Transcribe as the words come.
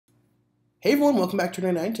Hey everyone, welcome back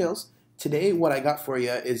to Nine Tails. Today, what I got for you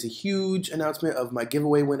is a huge announcement of my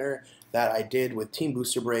giveaway winner that I did with Team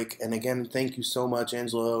Booster Break. And again, thank you so much,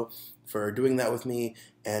 Angelo, for doing that with me.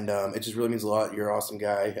 And it just really means a lot. You're an awesome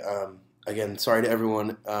guy. Again, sorry to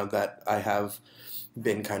everyone that I have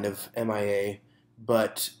been kind of MIA.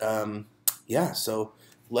 But yeah, so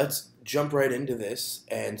let's jump right into this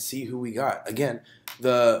and see who we got. Again,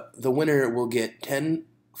 the winner will get 10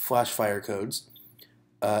 flash fire codes,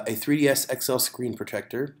 a 3DS XL screen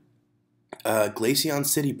protector, a Glaceon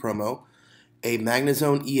City promo, a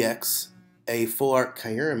Magnezone EX, a Full Art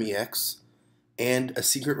Kyurem EX, and a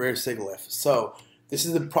secret rare Sigilyph. So this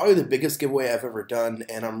is probably the biggest giveaway I've ever done,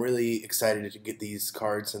 and I'm really excited to get these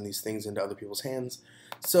cards and these things into other people's hands.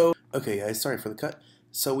 So, okay guys, sorry for the cut.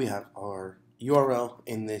 So we have our URL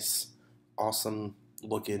in this awesome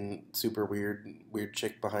looking, super weird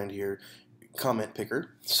chick behind here comment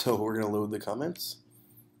picker. So we're going to load the comments.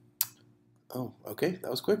 Oh, okay,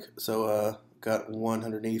 that was quick. So, got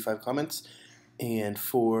 185 comments and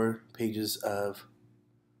 4 pages of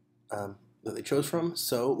that they chose from.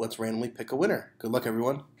 So let's randomly pick a winner. Good luck,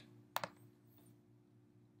 everyone.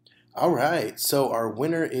 All right, so our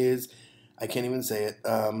winner is, I can't even say it.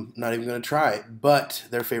 Not even gonna try. But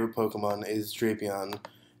their favorite Pokemon is Drapion,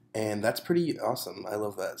 and that's pretty awesome. I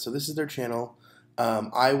love that. So this is their channel.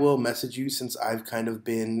 I will message you since I've kind of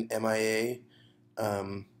been MIA.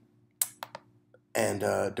 And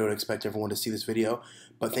don't expect everyone to see this video.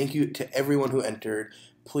 But thank you to everyone who entered.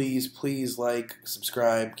 Please like,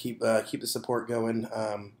 subscribe, keep the support going.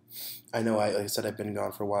 I know, like I said, I've been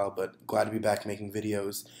gone for a while, but glad to be back making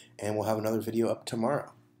videos, and we'll have another video up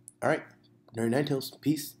tomorrow. All right, Nerd Ninetales,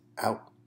 peace out.